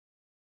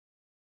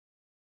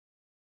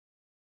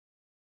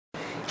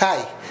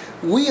Hi,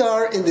 we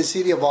are in the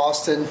city of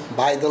Austin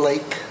by the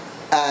lake,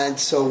 and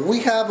so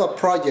we have a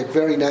project,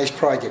 very nice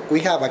project.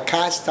 We have a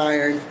cast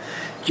iron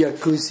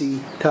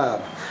jacuzzi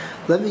tub.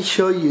 Let me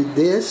show you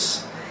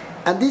this.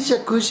 And this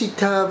jacuzzi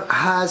tub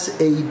has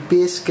a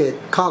biscuit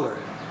color,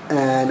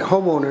 and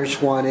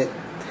homeowners want it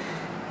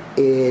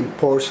in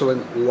porcelain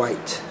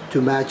white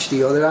to match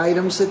the other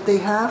items that they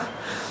have.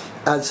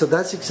 And so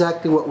that's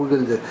exactly what we're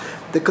going to do.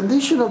 The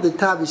condition of the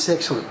tub is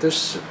excellent.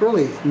 There's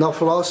really no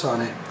flaws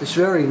on it. It's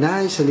very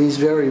nice and it's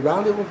very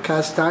valuable.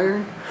 Cast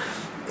iron.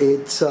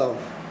 It's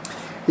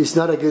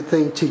not a good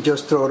thing to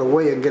just throw it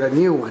away and get a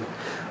new one.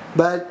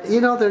 But you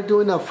know, they're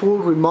doing a full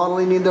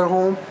remodeling in their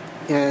home,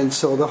 and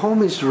so the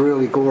home is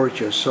really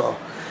gorgeous. So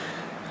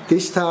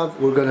this tub,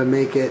 we're going to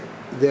make it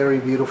very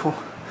beautiful.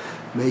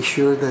 Make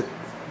sure that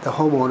the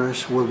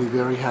homeowners will be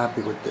very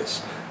happy with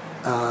this.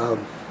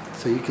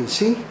 So you can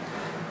see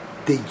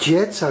the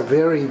jets are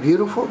very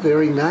beautiful,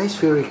 very nice,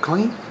 very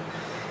clean,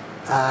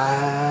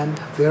 and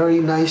very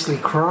nicely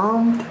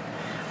chromed.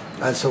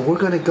 And so we're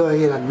going to go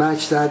ahead and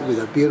match that with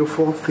a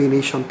beautiful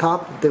finish on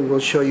top. Then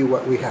we'll show you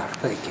what we have.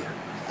 Thank you.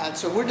 And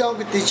so we're done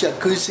with this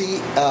jacuzzi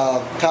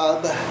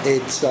tub.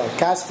 It's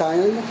cast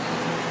iron,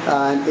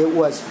 and it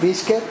was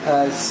biscuit,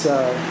 as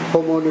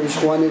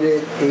homeowners wanted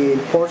it in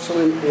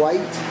porcelain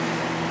white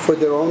for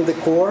their own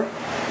decor.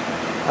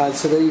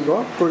 So there you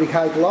go, pretty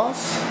high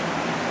gloss.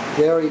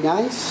 Very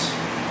nice.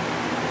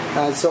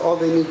 So all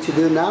they need to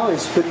do now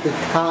is put the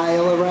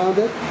tile around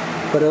it,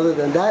 but other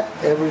than that,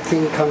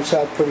 everything comes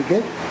out pretty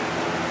good.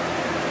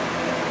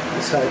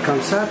 That's how it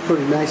comes out,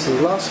 pretty nice and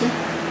glossy.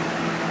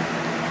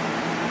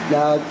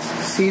 Now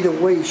see the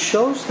way it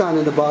shows down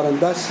in the bottom,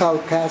 that's how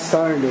cast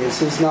iron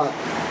is. It's not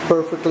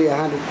perfectly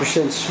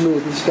 100%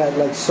 smooth. It's got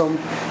like some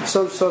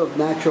sort of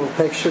natural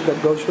texture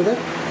that goes with it.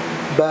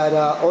 But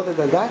other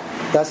than that,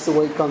 that's the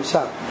way it comes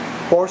out.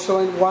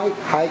 Porcelain white,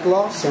 high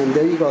gloss, and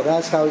there you go.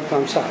 That's how it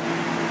comes out.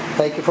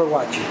 Thank you for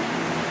watching.